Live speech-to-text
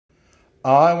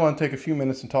I want to take a few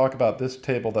minutes and talk about this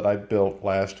table that I built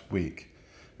last week.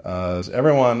 As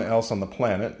everyone else on the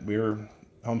planet, we were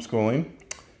homeschooling,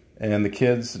 and the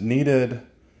kids needed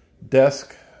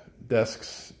desks,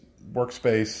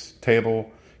 workspace,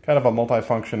 table, kind of a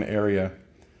multifunction area.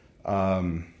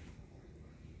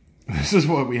 This is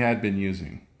what we had been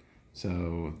using.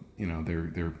 So, you know,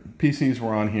 their PCs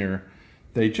were on here.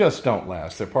 They just don't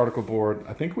last. They're particle board.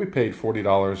 I think we paid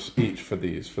 $40 each for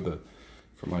these, for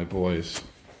my boys.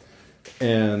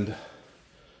 And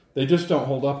they just don't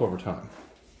hold up over time.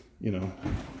 You know,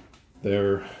 they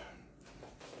are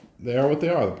what they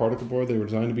are. The particle board, they were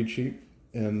designed to be cheap,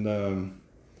 and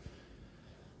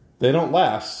they don't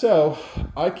last. So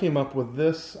I came up with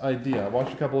this idea. I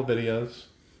watched a couple of videos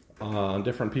on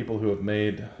different people who have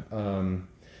made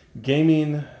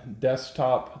gaming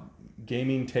desktop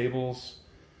gaming tables,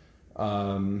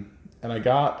 and I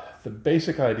got the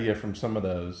basic idea from some of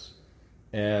those.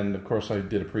 And of course I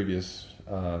did a previous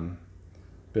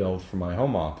build for my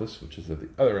home office, which is at the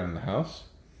other end of the house.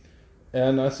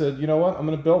 And I said, you know what, I'm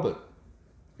going to build it.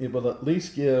 It will at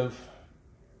least give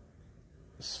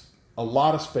a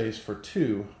lot of space for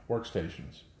 2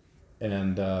 workstations.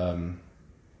 And the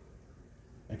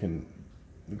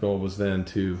goal was then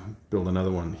to build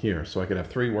another one here, so I could have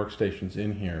 3 workstations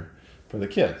in here for the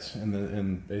kids,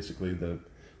 and basically the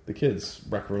kids'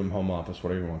 rec room, home office,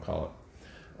 whatever you want to call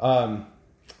it.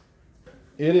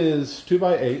 It is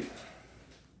 2x8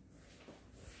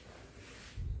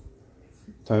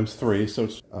 times 3, so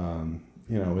it's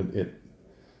you know, it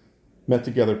met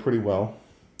together pretty well.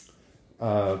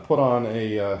 Put on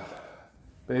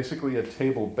basically a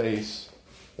table base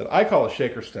that I call a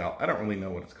shaker style. I don't really know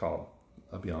what it's called,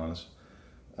 I'll be honest.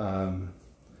 But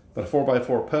a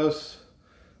 4x4 post,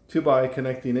 2x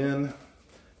connecting in,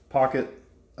 pocket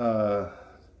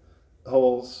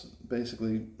holes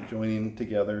basically joining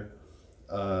together,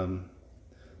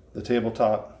 the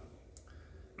tabletop,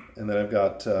 and then I've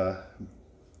got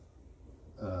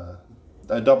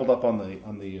I doubled up on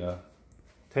the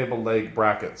table leg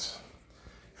brackets.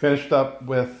 Finished up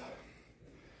with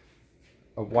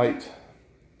a white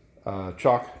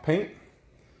chalk paint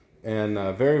and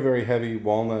a very, very heavy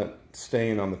walnut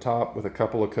stain on the top with a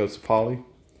couple of coats of poly.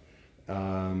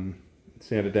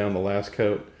 Sanded down the last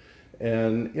coat.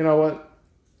 And you know what?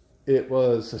 It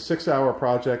was a 6-hour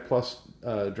project plus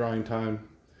drying time.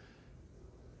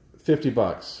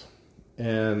 $50.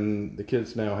 And the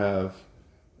kids now have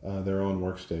their own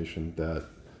workstation that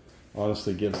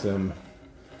honestly gives them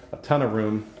a ton of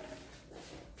room.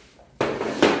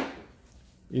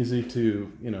 Easy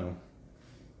to, you know,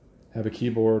 have a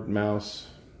keyboard, mouse,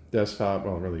 desktop,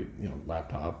 well, really, you know,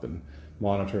 laptop and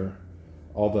monitor,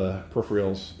 all the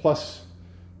peripherals, plus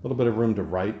a little bit of room to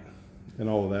write and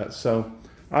all of that. So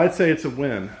I'd say it's a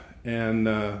win. And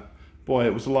boy,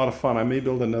 it was a lot of fun. I may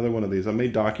build another one of these. I may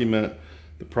document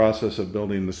the process of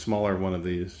building the smaller one of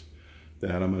these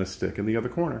that I'm going to stick in the other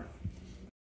corner.